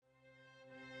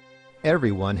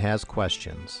Everyone has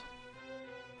questions.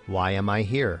 Why am I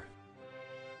here?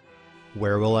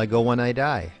 Where will I go when I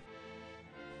die?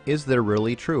 Is there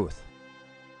really truth?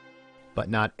 But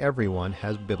not everyone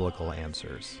has biblical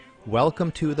answers.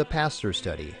 Welcome to the Pastor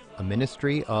Study, a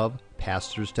ministry of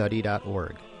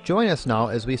pastorstudy.org. Join us now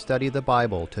as we study the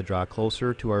Bible to draw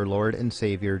closer to our Lord and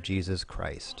Savior Jesus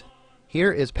Christ.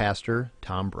 Here is Pastor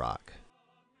Tom Brock.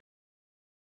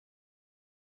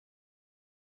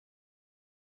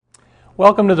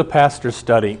 Welcome to the Pastor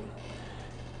Study.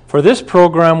 For this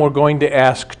program, we're going to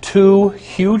ask two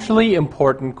hugely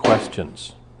important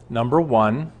questions. Number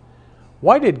one,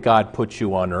 why did God put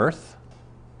you on earth?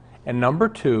 And number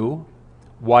two,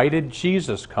 why did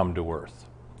Jesus come to earth?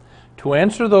 To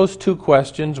answer those two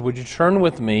questions, would you turn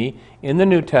with me in the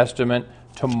New Testament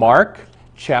to Mark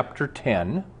chapter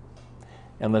 10,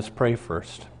 and let's pray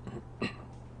first.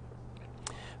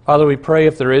 Father, we pray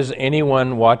if there is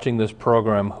anyone watching this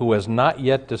program who has not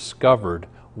yet discovered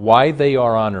why they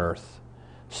are on earth,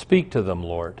 speak to them,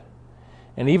 Lord.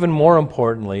 And even more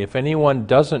importantly, if anyone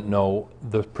doesn't know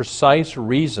the precise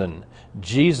reason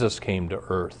Jesus came to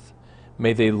earth,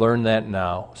 may they learn that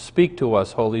now. Speak to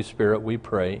us, Holy Spirit, we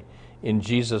pray, in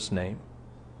Jesus' name.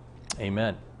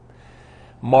 Amen.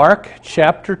 Mark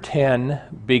chapter 10,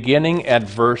 beginning at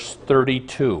verse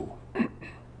 32.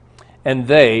 And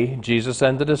they, Jesus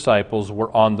and the disciples,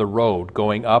 were on the road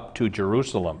going up to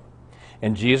Jerusalem.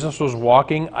 And Jesus was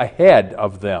walking ahead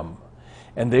of them.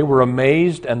 And they were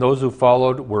amazed, and those who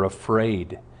followed were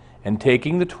afraid. And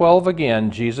taking the 12 again,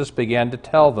 Jesus began to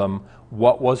tell them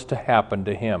what was to happen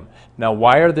to him. Now,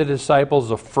 why are the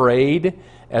disciples afraid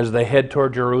as they head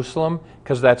toward Jerusalem?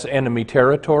 Because that's enemy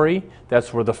territory.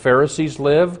 That's where the Pharisees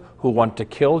live, who want to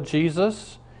kill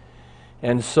Jesus.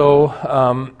 And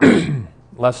so,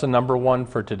 lesson number one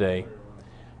for today,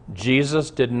 Jesus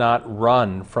did not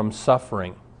run from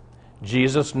suffering.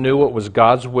 Jesus knew it was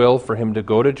God's will for him to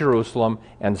go to Jerusalem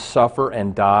and suffer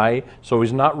and die, so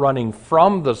he's not running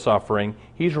from the suffering,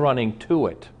 he's running to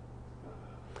it.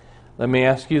 Let me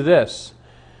ask you this,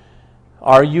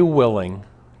 are you willing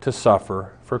to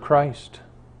suffer for Christ?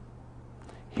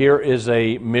 Here is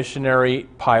a missionary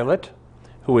pilot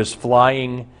who is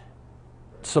flying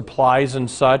supplies and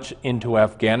such into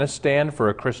Afghanistan for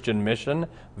a Christian mission,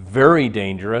 very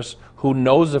dangerous, who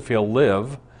knows if he'll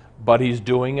live, but he's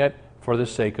doing it for the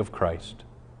sake of Christ.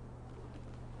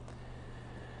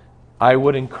 I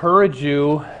would encourage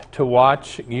you to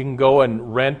watch, you can go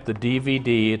and rent the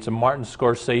DVD, it's a Martin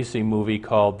Scorsese movie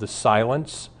called The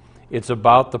Silence. It's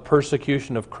about the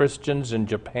persecution of Christians in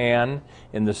Japan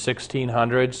in the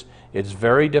 1600s. It's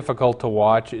very difficult to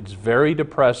watch, it's very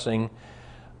depressing,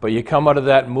 but you come out of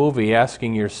that movie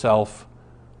asking yourself,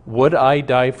 would I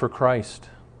die for Christ?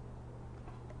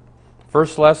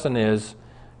 First lesson is,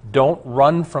 don't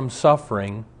run from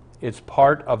suffering. It's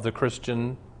part of the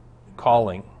Christian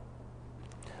calling.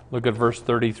 Look at verse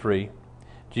 33.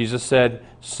 Jesus said,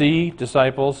 "See,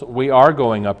 disciples, we are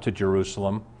going up to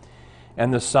Jerusalem,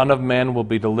 and the Son of Man will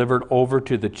be delivered over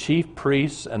to the chief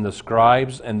priests and the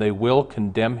scribes, and they will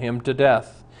condemn him to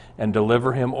death and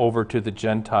deliver him over to the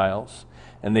Gentiles.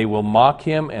 And they will mock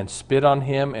him and spit on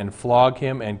him and flog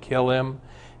him and kill him,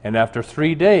 and after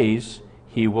 3 days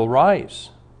he will rise."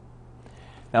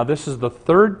 Now this is the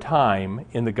third time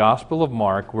in the Gospel of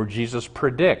Mark where Jesus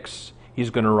predicts he's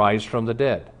going to rise from the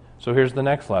dead. So here's the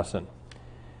next lesson.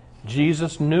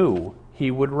 Jesus knew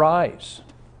he would rise.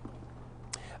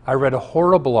 I read a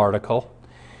horrible article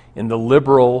in the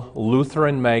liberal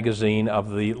Lutheran magazine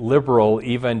of the liberal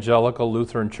Evangelical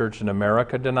Lutheran Church in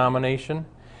America denomination,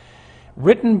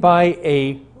 written by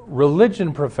a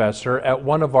religion professor at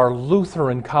one of our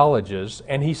Lutheran colleges,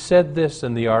 and he said this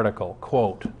in the article,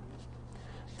 quote,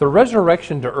 "The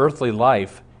resurrection to earthly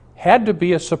life had to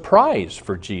be a surprise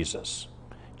for Jesus.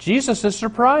 Jesus is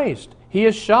surprised. He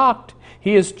is shocked.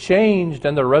 He is changed,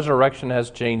 and the resurrection has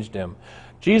changed him.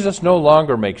 Jesus no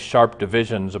longer makes sharp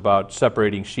divisions about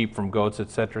separating sheep from goats,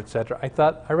 etc., etc."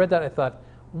 I read that, I thought,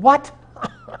 what?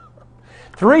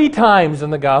 3 times in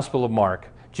the Gospel of Mark,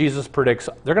 Jesus predicts,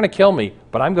 they're going to kill me,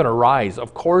 but I'm going to rise.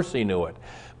 Of course he knew it.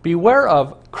 Beware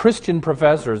of Christian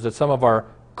professors at some of our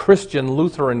Christian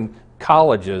Lutheran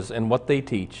colleges and what they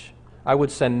teach. I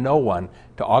would send no one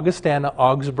to Augustana,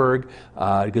 Augsburg,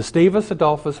 Gustavus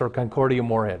Adolphus, or Concordia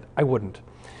Moorhead. I wouldn't.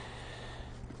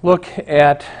 Look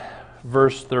at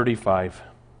verse 35.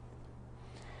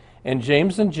 "And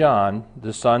James and John,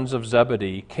 the sons of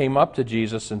Zebedee, came up to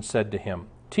Jesus and said to him,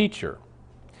 'Teacher,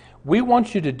 we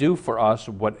want you to do for us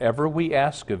whatever we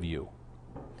ask of you.'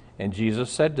 And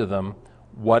Jesus said to them,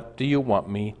 'What do you want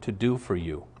me to do for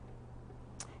you?'"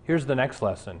 Here's the next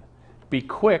lesson. Be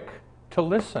quick to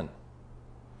listen.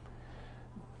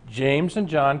 James and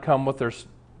John come with their,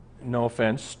 no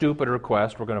offense, stupid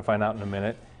request. We're going to find out in a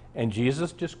minute. And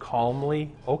Jesus just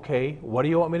calmly, okay, what do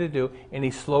you want me to do? And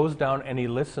he slows down and he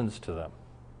listens to them.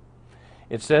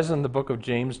 It says in the book of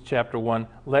James chapter 1,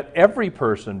 let every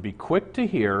person be quick to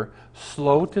hear,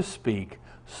 slow to speak,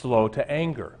 slow to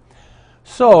anger.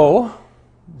 So,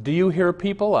 do you hear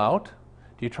people out?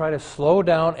 Do you try to slow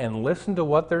down and listen to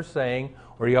what they're saying?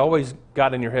 Or you always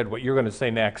got in your head what you're going to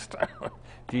say next?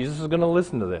 Jesus is going to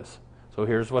listen to this. So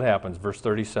here's what happens, verse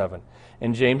 37.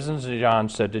 And James and John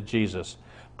said to Jesus,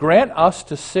 grant us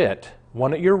to sit,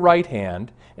 one at your right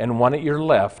hand and one at your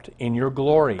left, in your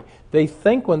glory. They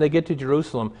think when they get to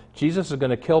Jerusalem, Jesus is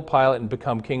going to kill Pilate and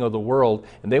become king of the world,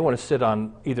 and they want to sit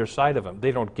on either side of him.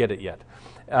 They don't get it yet.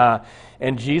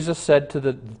 And Jesus said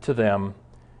to them,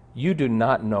 you do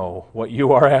not know what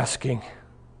you are asking.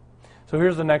 So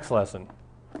here's the next lesson.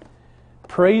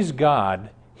 Praise God,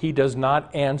 he does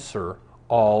not answer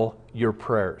all your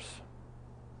prayers.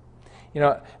 You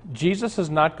know, Jesus is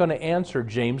not going to answer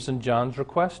James and John's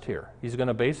request here. He's going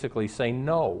to basically say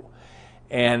no.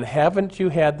 And haven't you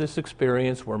had this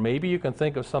experience where maybe you can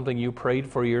think of something you prayed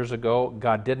for years ago,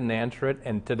 God didn't answer it,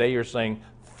 and today you're saying,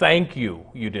 thank you,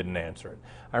 you didn't answer it.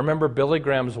 I remember Billy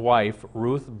Graham's wife,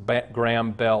 Ruth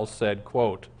Graham Bell, said,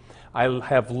 quote, I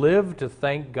have lived to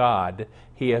thank God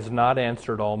he has not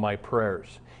answered all my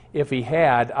prayers. If he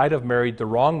had, I'd have married the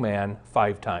wrong man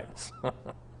 5 times.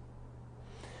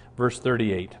 Verse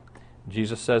 38,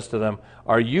 Jesus says to them,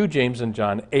 are you, James and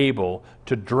John, able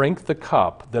to drink the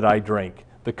cup that I drink?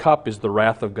 The cup is the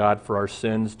wrath of God for our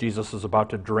sins. Jesus is about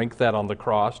to drink that on the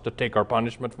cross to take our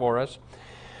punishment for us.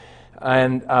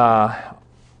 And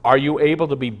are you able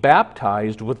to be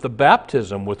baptized with the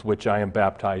baptism with which I am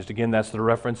baptized? Again, that's the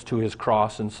reference to his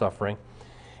cross and suffering.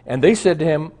 And they said to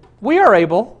him, we are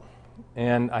able.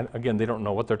 And again, they don't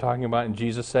know what they're talking about. And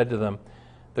Jesus said to them,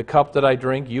 the cup that I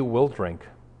drink, you will drink.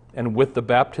 And with the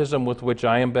baptism with which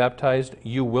I am baptized,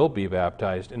 you will be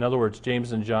baptized. In other words,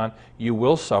 James and John, you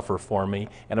will suffer for me.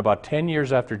 And about 10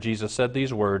 years after Jesus said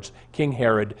these words, King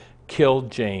Herod killed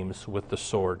James with the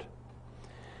sword.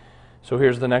 So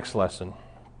here's the next lesson.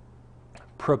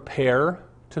 Prepare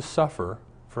to suffer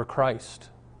for Christ.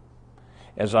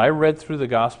 As I read through the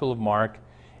Gospel of Mark,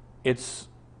 it's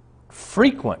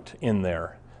frequent in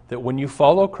there that when you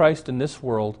follow Christ in this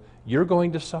world, you're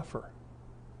going to suffer.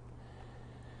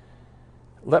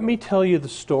 Let me tell you the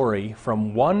story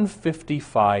from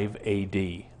 155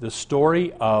 AD, the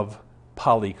story of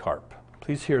Polycarp.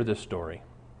 Please hear this story.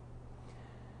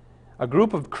 A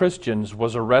group of Christians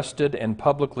was arrested and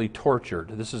publicly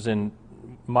tortured. This is in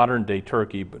modern-day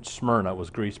Turkey, but Smyrna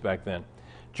was Greece back then.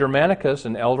 Germanicus,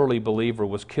 an elderly believer,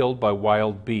 was killed by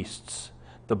wild beasts.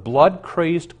 The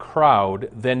blood-crazed crowd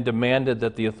then demanded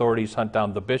that the authorities hunt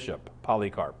down the bishop,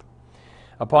 Polycarp.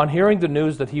 Upon hearing the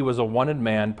news that he was a wanted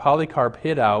man, Polycarp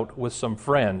hid out with some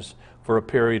friends for a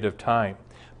period of time.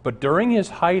 But during his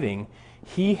hiding,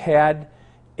 he had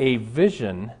a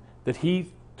vision that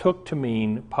he took to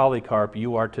mean, Polycarp,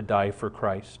 you are to die for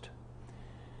Christ.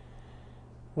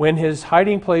 When his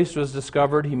hiding place was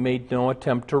discovered, he made no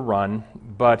attempt to run,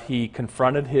 but he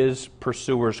confronted his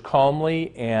pursuers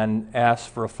calmly and asked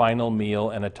for a final meal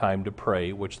and a time to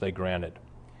pray, which they granted.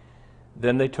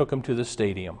 Then they took him to the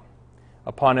stadium.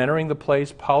 Upon entering the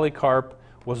place, Polycarp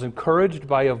was encouraged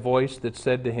by a voice that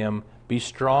said to him, be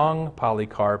strong,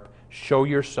 Polycarp, show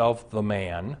yourself the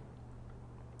man.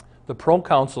 The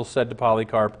proconsul said to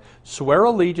Polycarp, swear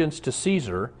allegiance to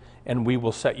Caesar, and we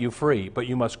will set you free, but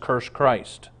you must curse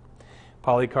Christ.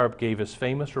 Polycarp gave his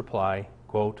famous reply,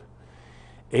 quote,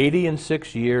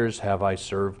 86 years have I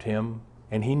served him,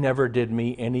 and he never did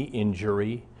me any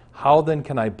injury. How then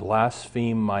can I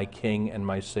blaspheme my king and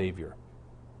my Savior?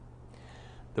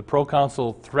 The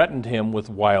proconsul threatened him with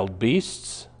wild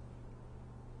beasts.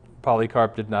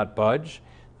 Polycarp did not budge.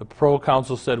 The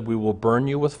proconsul said, we will burn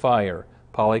you with fire.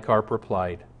 Polycarp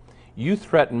replied, you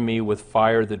threaten me with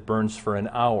fire that burns for an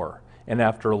hour, and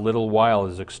after a little while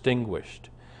is extinguished.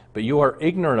 But you are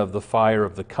ignorant of the fire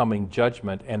of the coming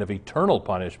judgment and of eternal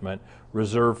punishment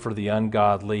reserved for the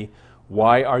ungodly.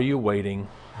 Why are you waiting?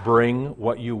 Bring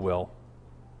what you will.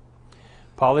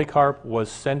 Polycarp was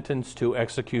sentenced to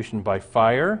execution by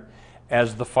fire.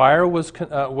 As the fire was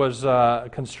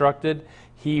constructed,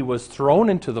 he was thrown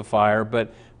into the fire,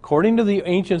 but according to the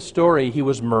ancient story, he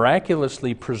was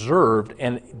miraculously preserved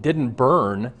and didn't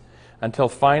burn until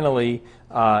finally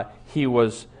he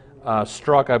was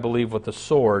struck, I believe, with a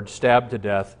sword, stabbed to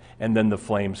death, and then the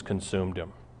flames consumed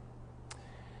him.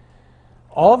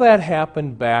 All that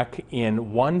happened back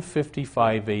in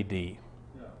 155 AD.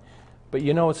 But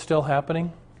you know what's still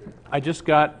happening? I just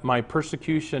got my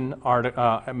persecution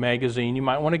magazine. You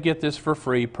might want to get this for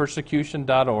free,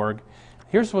 persecution.org.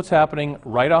 Here's what's happening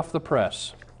right off the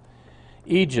press.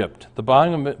 Egypt, the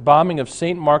bombing of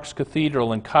St. Mark's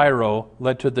Cathedral in Cairo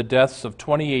led to the deaths of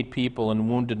 28 people and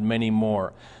wounded many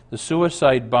more. The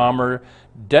suicide bomber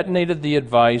detonated the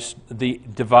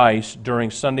device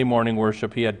during Sunday morning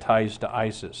worship. He had ties to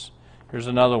ISIS. Here's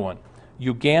another one.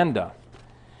 Uganda.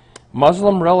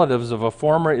 Muslim relatives of a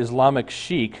former Islamic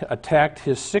sheikh attacked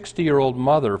his 60-year-old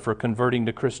mother for converting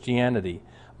to Christianity.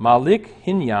 Malik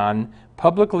Hinyan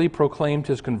publicly proclaimed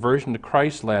his conversion to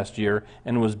Christ last year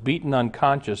and was beaten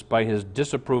unconscious by his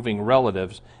disapproving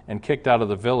relatives and kicked out of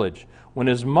the village. When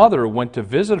his mother went to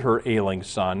visit her ailing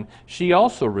son, she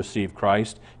also received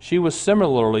Christ. She was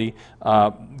similarly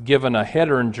given a head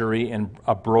injury and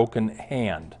a broken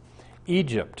hand.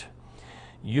 Egypt.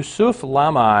 Yusuf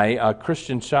Lamai, a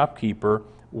Christian shopkeeper,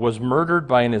 was murdered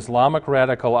by an Islamic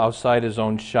radical outside his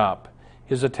own shop.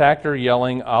 His attacker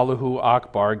yelling, Allahu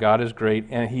Akbar, God is great,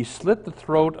 and he slit the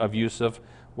throat of Yusuf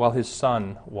while his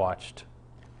son watched.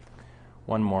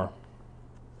 One more.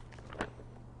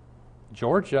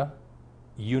 Georgia,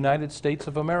 United States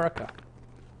of America.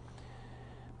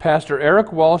 Pastor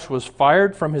Eric Walsh was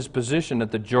fired from his position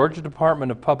at the Georgia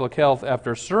Department of Public Health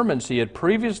after sermons he had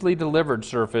previously delivered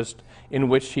surfaced in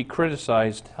which he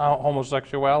criticized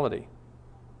homosexuality.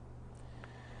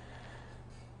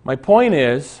 My point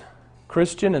is,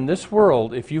 Christian, in this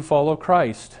world, if you follow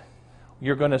Christ,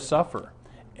 you're going to suffer.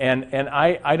 And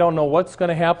I don't know what's going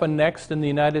to happen next in the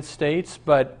United States,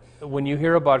 but when you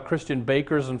hear about Christian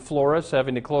bakers and florists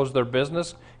having to close their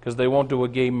business because they won't do a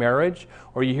gay marriage,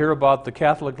 or you hear about the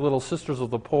Catholic Little Sisters of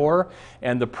the Poor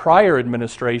and the prior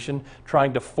administration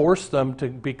trying to force them to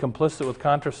be complicit with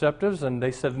contraceptives, and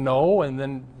they said no, and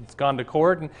then it's gone to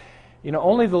court. And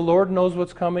only the Lord knows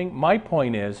what's coming. My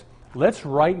point is, let's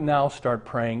right now start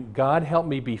praying, God, help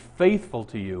me be faithful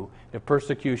to you if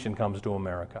persecution comes to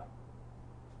America.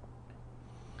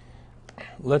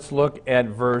 Let's look at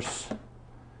verse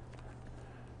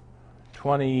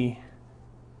 40.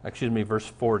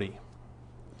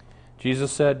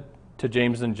 Jesus said to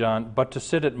James and John, "But to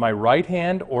sit at my right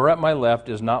hand or at my left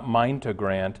is not mine to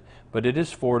grant, but it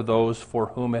is for those for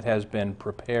whom it has been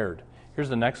prepared." Here's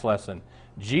the next lesson.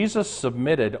 Jesus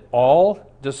submitted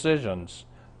all decisions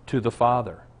to the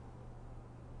Father.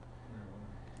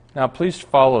 Now, please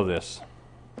follow this.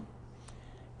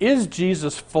 Is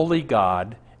Jesus fully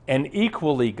God and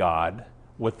equally God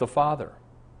with the Father?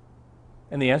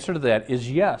 And the answer to that is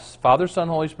yes. Father, Son,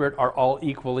 Holy Spirit are all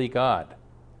equally God.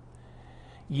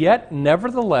 Yet,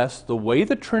 nevertheless, the way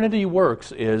the Trinity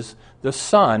works is the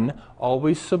Son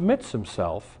always submits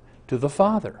himself to the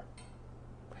Father.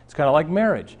 It's kind of like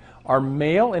marriage. Are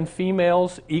male and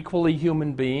females equally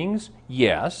human beings?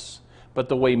 Yes. But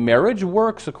the way marriage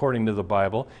works, according to the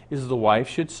Bible, is the wife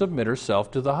should submit herself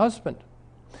to the husband.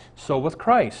 So with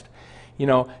Christ.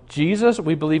 Jesus,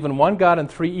 we believe in one God and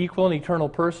three equal and eternal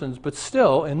persons, but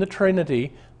still, in the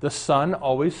Trinity, the Son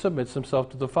always submits himself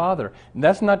to the Father. And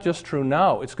that's not just true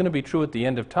now. It's going to be true at the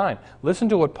end of time. Listen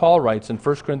to what Paul writes in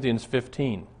 1 Corinthians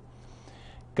 15.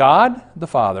 God, the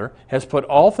Father, has put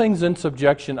all things in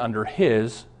subjection under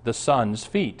his, the Son's,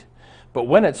 feet. But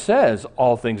when it says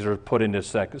all things are put into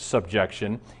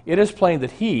subjection, it is plain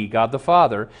that he, God the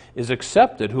Father, is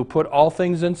accepted who put all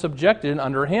things in subjection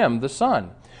under him, the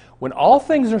Son. When all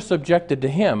things are subjected to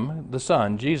him, the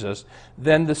Son, Jesus,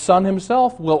 then the Son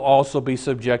himself will also be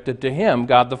subjected to him,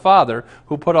 God the Father,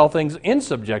 who put all things in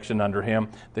subjection under him,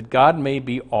 that God may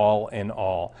be all in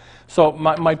all. So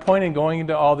my point in going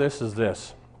into all this is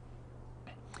this.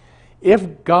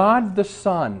 If God the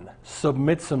Son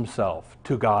submits himself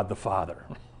to God the Father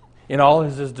in all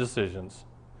his decisions,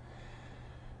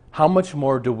 how much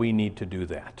more do we need to do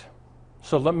that?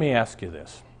 So let me ask you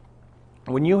this.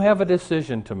 When you have a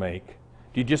decision to make,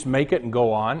 do you just make it and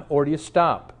go on, or do you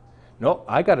stop? No,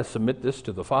 I got to submit this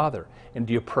to the Father. And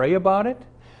do you pray about it?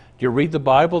 Do you read the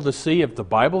Bible to see if the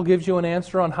Bible gives you an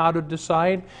answer on how to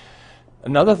decide?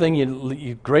 Another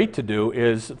thing great to do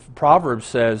is, Proverbs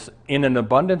says, in an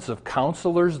abundance of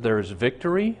counselors there is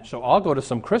victory. So I'll go to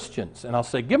some Christians and I'll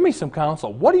say, give me some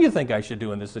counsel. What do you think I should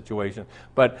do in this situation?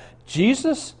 But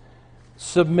Jesus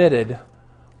submitted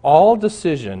all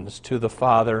decisions to the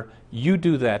Father. You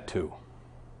do that too.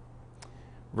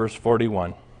 Verse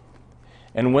 41.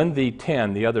 And when the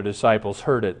 10, the other disciples,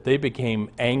 heard it, they became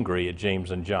angry at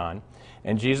James and John.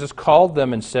 And Jesus called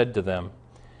them and said to them,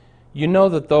 "You know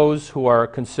that those who are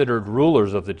considered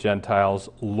rulers of the Gentiles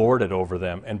lord it over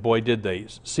them." And boy, did they.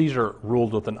 Caesar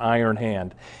ruled with an iron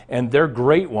hand. And their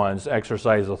great ones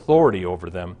exercise authority over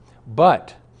them.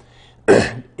 But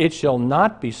It shall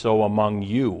not be so among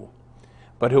you,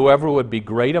 but whoever would be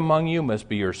great among you must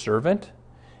be your servant,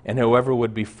 and whoever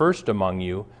would be first among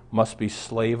you must be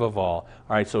slave of all.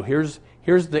 All right, so here's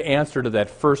the answer to that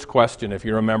first question, if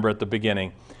you remember at the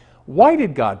beginning. Why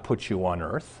did God put you on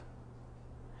earth?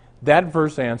 That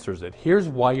verse answers it. Here's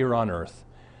why you're on earth.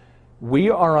 We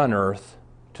are on earth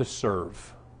to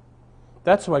serve.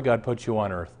 That's why God put you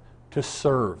on earth, to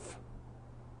serve.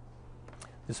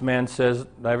 This man says,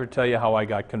 did I ever tell you how I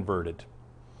got converted?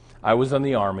 I was in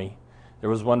the Army. There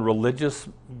was one religious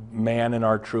man in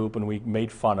our troop, and we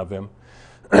made fun of him.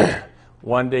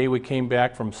 One day we came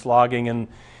back from slogging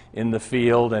in the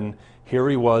field, and here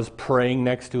he was praying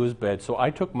next to his bed. So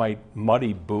I took my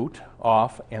muddy boot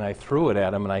off, and I threw it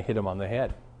at him, and I hit him on the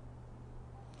head.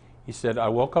 He said, I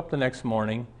woke up the next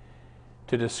morning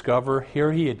to discover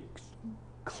here he had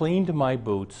cleaned my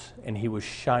boots, and he was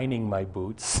shining my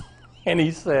boots. And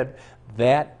he said,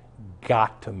 that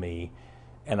got to me,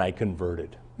 and I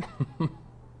converted.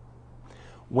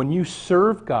 When you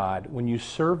serve God, when you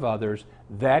serve others,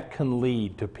 that can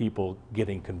lead to people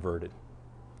getting converted.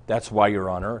 That's why you're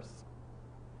on earth.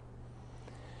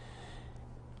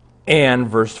 And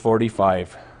verse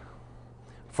 45,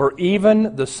 for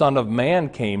even the Son of Man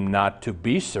came not to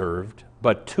be served,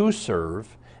 but to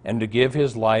serve, and to give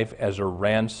his life as a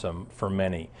ransom for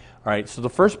many. All right, so the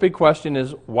first big question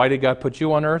is, why did God put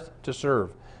you on earth? To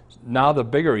serve. Now the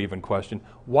bigger even question,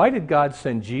 why did God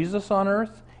send Jesus on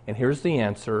earth? And here's the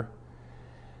answer.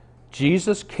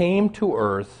 Jesus came to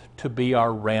earth to be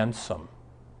our ransom.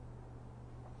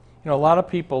 You know, a lot of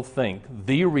people think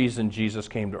the reason Jesus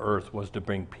came to earth was to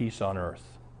bring peace on earth.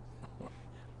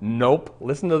 Nope.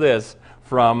 Listen to this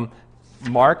from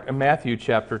Matthew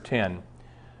chapter 10.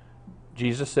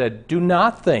 Jesus said, do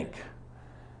not think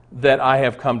that I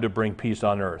have come to bring peace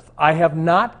on earth. I have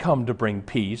not come to bring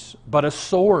peace, but a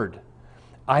sword.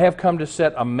 I have come to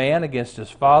set a man against his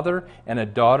father and a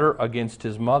daughter against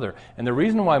his mother. And the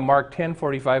reason why Mark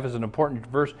 10:45 is an important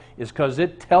verse is because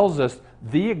it tells us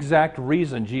the exact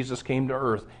reason Jesus came to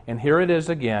earth. And here it is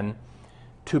again,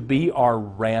 to be our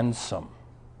ransom.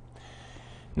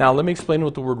 Now let me explain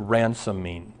what the word ransom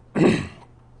means.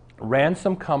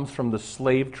 Ransom comes from the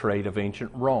slave trade of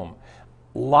ancient Rome.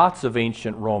 Lots of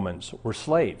ancient Romans were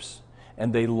slaves,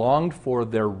 and they longed for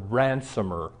their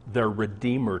ransomer, their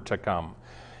redeemer to come.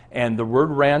 And the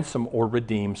word ransom or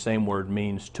redeem, same word,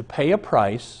 means to pay a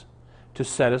price to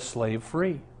set a slave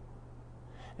free.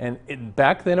 And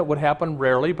back then it would happen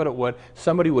rarely, but it would.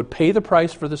 Somebody would pay the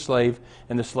price for the slave,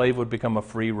 and the slave would become a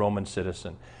free Roman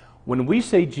citizen. When we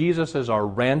say Jesus is our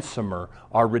ransomer,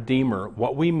 our redeemer,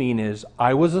 what we mean is,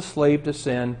 I was a slave to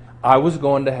sin, I was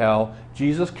going to hell,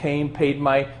 Jesus came, paid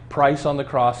my price on the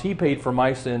cross, he paid for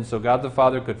my sins so God the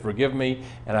Father could forgive me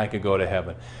and I could go to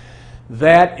heaven.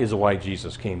 That is why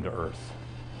Jesus came to earth.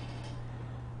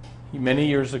 Many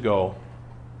years ago,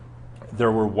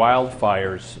 there were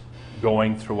wildfires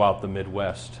going throughout the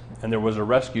Midwest, and there was a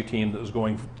rescue team that was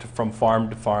going from farm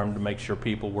to farm to make sure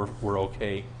people were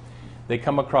okay. They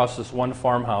come across this one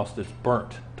farmhouse that's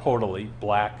burnt, totally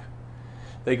black.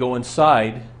 They go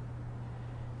inside,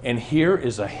 and here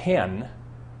is a hen,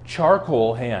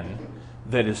 charcoal hen,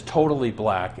 that is totally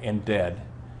black and dead,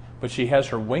 but she has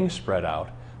her wings spread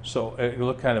out. So it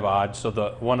looked kind of odd. So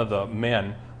one of the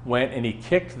men went and he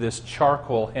kicked this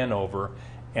charcoal hen over,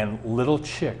 and little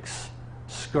chicks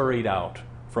scurried out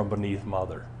from beneath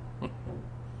mother.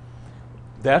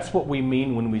 That's what we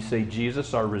mean when we say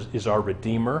Jesus is our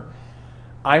Redeemer.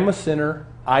 I'm a sinner.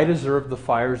 I deserve the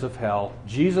fires of hell.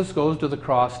 Jesus goes to the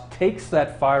cross, takes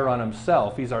that fire on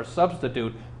himself. He's our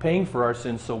substitute, paying for our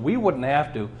sins so we wouldn't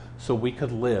have to, so we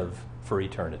could live for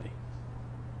eternity.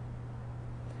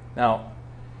 Now,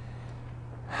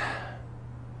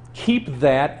 keep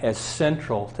that as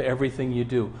central to everything you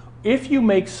do. If you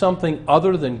make something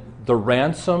other than the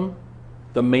ransom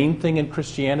the main thing in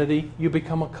Christianity, you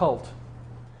become a cult.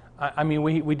 I mean,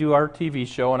 we do our TV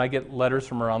show, and I get letters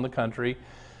from around the country.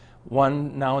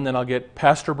 One now and then I'll get,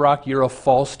 Pastor Brock, you're a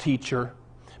false teacher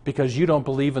because you don't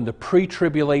believe in the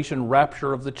pre-tribulation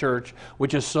rapture of the church,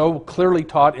 which is so clearly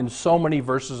taught in so many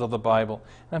verses of the Bible.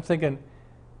 And I'm thinking,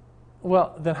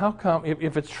 well, then how come,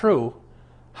 if it's true,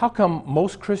 how come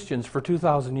most Christians for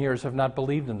 2,000 years have not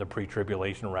believed in the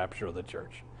pre-tribulation rapture of the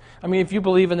church? I mean, if you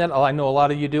believe in that, I know a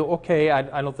lot of you do, okay,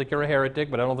 I don't think you're a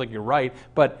heretic, but I don't think you're right,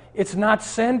 but it's not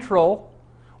central.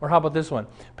 Or how about this one?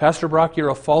 Pastor Brock, you're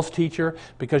a false teacher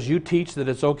because you teach that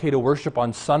it's okay to worship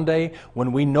on Sunday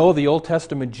when we know the Old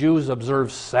Testament Jews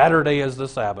observe Saturday as the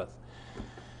Sabbath.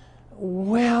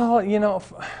 Well, you know,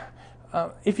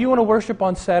 if you want to worship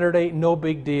on Saturday, no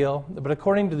big deal. But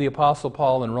according to the Apostle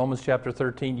Paul in Romans chapter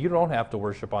 13, you don't have to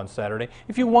worship on Saturday.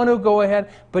 If you want to, go ahead,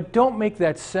 but don't make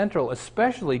that central,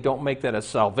 especially don't make that a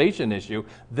salvation issue.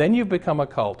 Then you've become a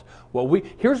cult.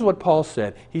 Here's what Paul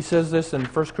said. He says this in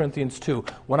 1 Corinthians 2.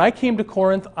 When I came to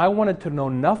Corinth, I wanted to know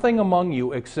nothing among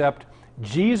you except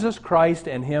Jesus Christ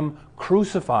and Him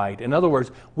crucified. In other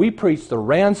words, we preach the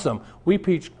ransom. We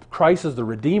preach Christ as the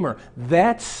Redeemer.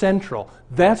 That's central.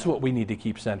 That's what we need to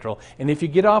keep central. And if you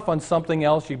get off on something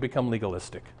else, you become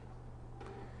legalistic.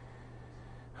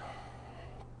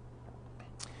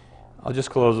 I'll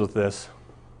just close with this.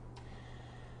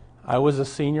 I was a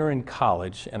senior in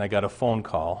college, and I got a phone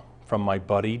call from my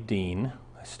buddy Dean.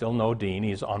 I still know Dean.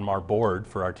 He's on our board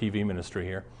for our TV ministry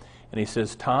here. And he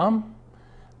says, Tom,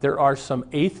 there are some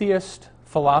atheist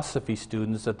philosophy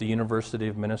students at the University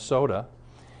of Minnesota,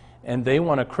 and they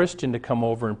want a Christian to come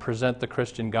over and present the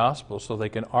Christian gospel so they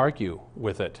can argue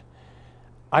with it.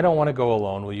 I don't want to go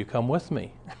alone. Will you come with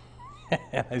me?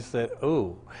 And I said,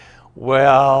 oh,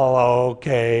 well,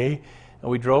 okay. And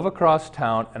we drove across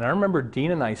town, and I remember Dean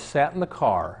and I sat in the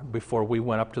car before we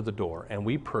went up to the door, and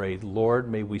we prayed, Lord,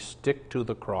 may we stick to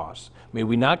the cross. May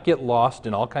we not get lost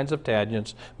in all kinds of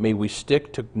tangents. May we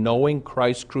stick to knowing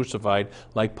Christ crucified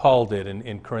like Paul did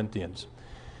in Corinthians.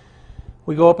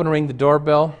 We go up and ring the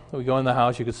doorbell. We go in the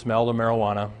house. You could smell the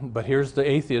marijuana. But here's the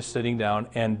atheist sitting down,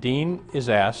 and Dean is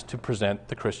asked to present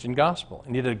the Christian gospel.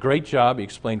 And he did a great job. He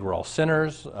explained we're all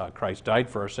sinners. Christ died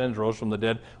for our sins, rose from the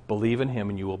dead. Believe in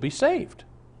Him and you will be saved.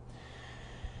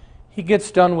 He gets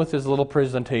done with his little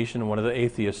presentation, and one of the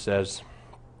atheists says,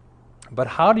 but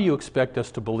how do you expect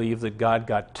us to believe that God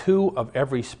got 2 of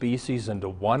every species into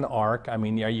one ark? I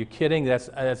mean, are you kidding? That's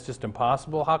just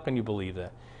impossible. How can you believe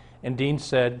that? And Dean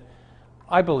said,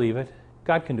 I believe it.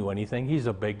 God can do anything. He's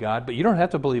a big God. But you don't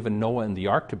have to believe in Noah and the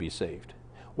ark to be saved.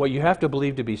 What you have to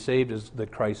believe to be saved is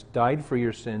that Christ died for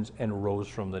your sins and rose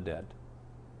from the dead.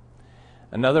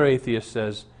 Another atheist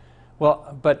says,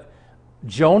 well, but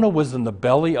Jonah was in the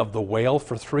belly of the whale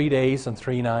for 3 days and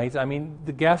 3 nights. I mean,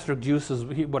 the gastric juices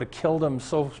would have killed him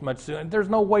so much. There's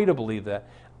no way to believe that.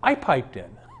 I piped in.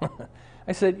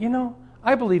 I said,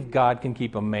 I believe God can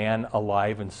keep a man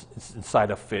alive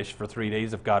inside a fish for 3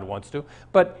 days if God wants to.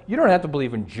 But you don't have to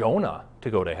believe in Jonah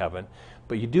to go to heaven.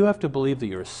 But you do have to believe that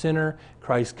you're a sinner.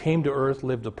 Christ came to earth,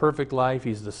 lived a perfect life.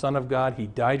 He's the Son of God. He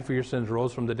died for your sins,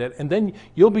 rose from the dead. And then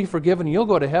you'll be forgiven. You'll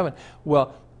go to heaven.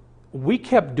 Well, we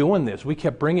kept doing this. We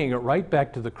kept bringing it right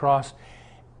back to the cross.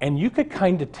 And you could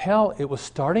kind of tell it was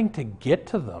starting to get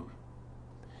to them.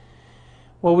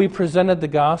 Well, we presented the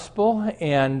gospel,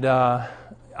 and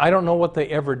I don't know what they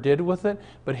ever did with it,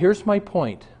 but here's my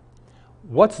point.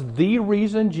 What's the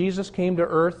reason Jesus came to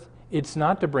earth? It's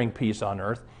not to bring peace on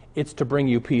earth. It's to bring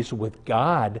you peace with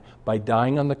God by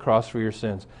dying on the cross for your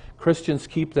sins. Christians,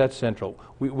 keep that central.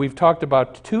 We've talked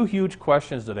about 2 huge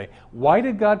questions today. Why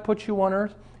did God put you on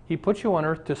earth? He put you on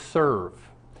earth to serve.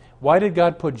 Why did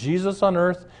God put Jesus on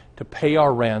earth? To pay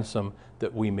our ransom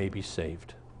that we may be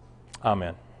saved.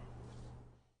 Amen.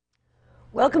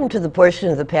 Welcome to the portion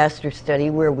of the Pastor Study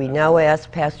where we now ask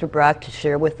Pastor Brock to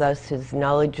share with us his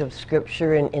knowledge of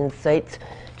Scripture and insights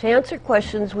to answer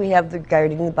questions we have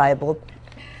regarding the Bible,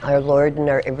 our Lord, and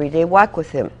our everyday walk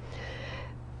with Him.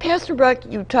 Pastor Brock,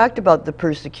 you talked about the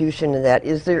persecution of that.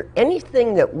 Is there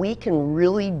anything that we can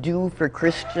really do for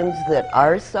Christians that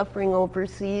are suffering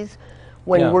overseas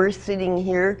when we're sitting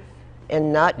here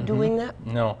and not doing that?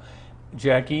 No.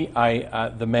 Jackie,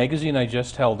 the magazine I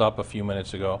just held up a few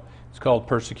minutes ago, it's called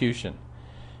Persecution.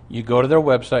 You go to their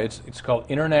website. It's called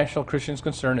International Christians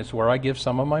Concern. It's where I give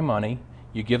some of my money.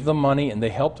 You give them money, and they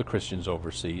help the Christians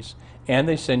overseas. And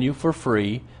they send you for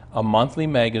free a monthly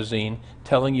magazine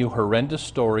telling you horrendous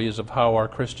stories of how our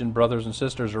Christian brothers and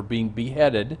sisters are being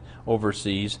beheaded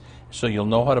overseas, so you'll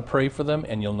know how to pray for them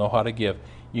and you'll know how to give.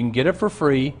 You can get it for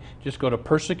free. Just go to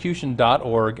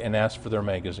persecution.org and ask for their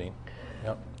magazine.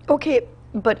 Yep. Okay.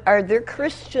 But are there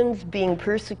Christians being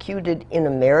persecuted in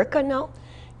America now?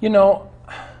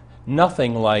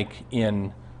 Nothing like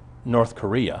in North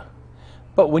Korea.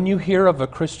 But when you hear of a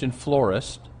Christian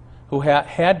florist who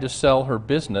had to sell her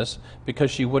business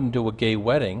because she wouldn't do a gay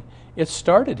wedding, it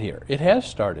started here. It has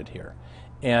started here.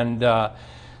 And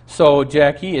so,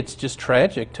 Jackie, it's just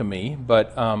tragic to me.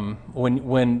 But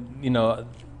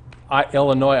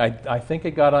Illinois, I think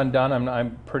it got undone.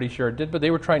 I'm pretty sure it did. But they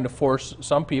were trying to force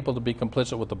some people to be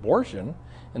complicit with abortion,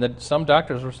 and that some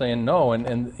doctors were saying no.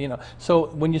 So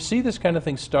when you see this kind of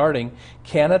thing starting,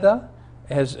 Canada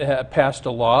has passed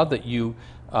a law that you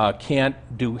can't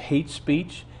do hate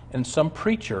speech, and some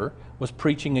preacher was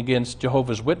preaching against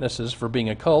Jehovah's Witnesses for being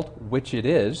a cult, which it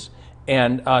is,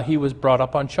 And he was brought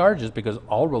up on charges because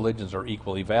all religions are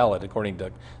equally valid, according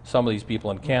to some of these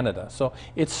people in Canada. So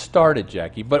it started,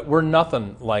 Jackie, but we're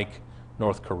nothing like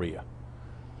North Korea.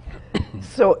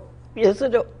 So is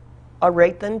it all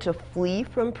right then to flee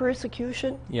from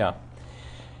persecution? Yeah.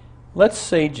 Let's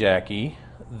say, Jackie,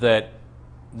 that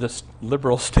the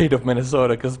liberal state of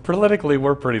Minnesota, because politically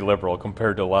we're pretty liberal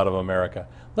compared to a lot of America,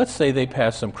 let's say they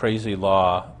pass some crazy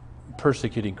law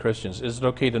persecuting Christians. Is it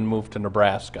okay to move to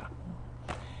Nebraska?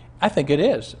 I think it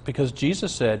is, because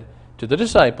Jesus said to the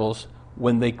disciples,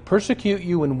 when they persecute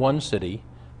you in one city,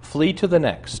 flee to the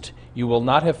next. You will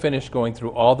not have finished going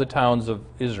through all the towns of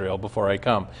Israel before I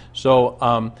come. So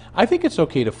I think it's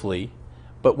okay to flee,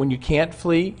 but when you can't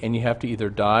flee and you have to either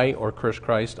die or curse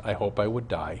Christ, I hope I would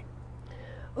die.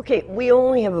 Okay, we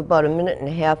only have about a minute and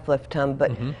a half left, Tom,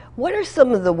 but what are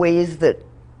some of the ways that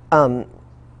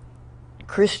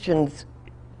Christians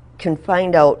can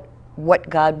find out what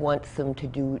God wants them to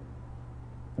do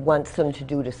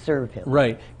to serve Him?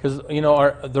 Right, because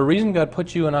the reason God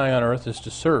put you and I on earth is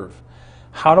to serve.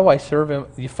 How do I serve Him?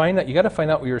 You got to find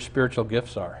out what your spiritual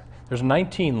gifts are. There's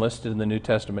 19 listed in the New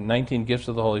Testament, 19 gifts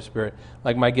of the Holy Spirit.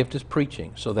 Like my gift is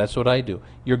preaching, so that's what I do.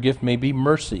 Your gift may be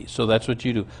mercy, so that's what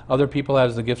you do. Other people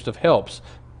have the gifts of helps,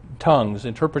 tongues,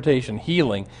 interpretation,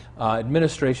 healing,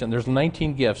 administration. There's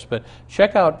 19 gifts, but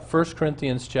check out 1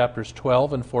 Corinthians chapters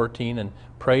 12 and 14 and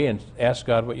pray and ask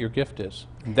God what your gift is.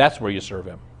 And that's where you serve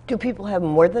Him. Do people have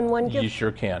more than one gift? You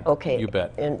sure can. Okay. You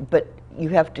bet. But you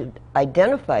have to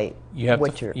identify You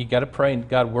got to pray,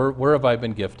 God, where have I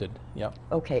been gifted? Yeah.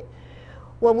 Okay.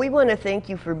 Well, we want to thank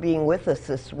you for being with us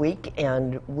this week,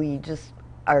 and we just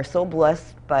are so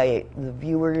blessed by the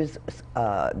viewers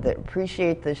that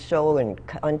appreciate this show and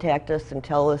contact us and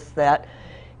tell us that.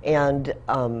 And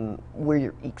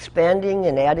we're expanding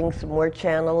and adding some more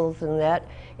channels and that.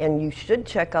 And you should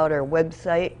check out our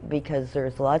website because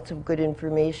there's lots of good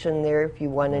information there if you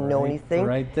want to know anything.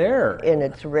 Right there. And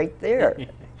it's right there.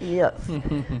 Yes.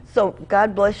 So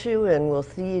God bless you, and we'll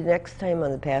see you next time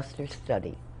on the Pastor's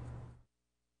Study.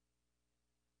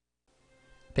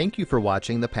 Thank you for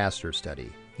watching The Pastor Study.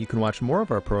 You can watch more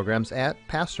of our programs at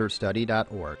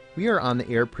pastorstudy.org. We are on the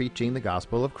air preaching the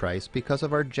gospel of Christ because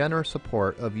of our generous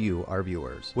support of you, our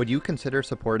viewers. Would you consider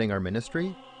supporting our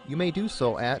ministry? You may do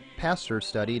so at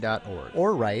pastorstudy.org.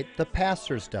 Or write The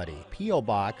Pastor Study, P.O.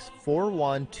 Box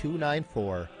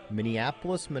 41294,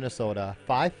 Minneapolis, Minnesota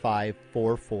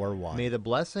 55441. May the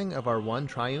blessing of our one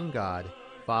triune God,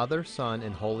 Father, Son,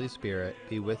 and Holy Spirit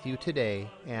be with you today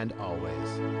and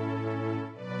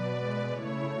always.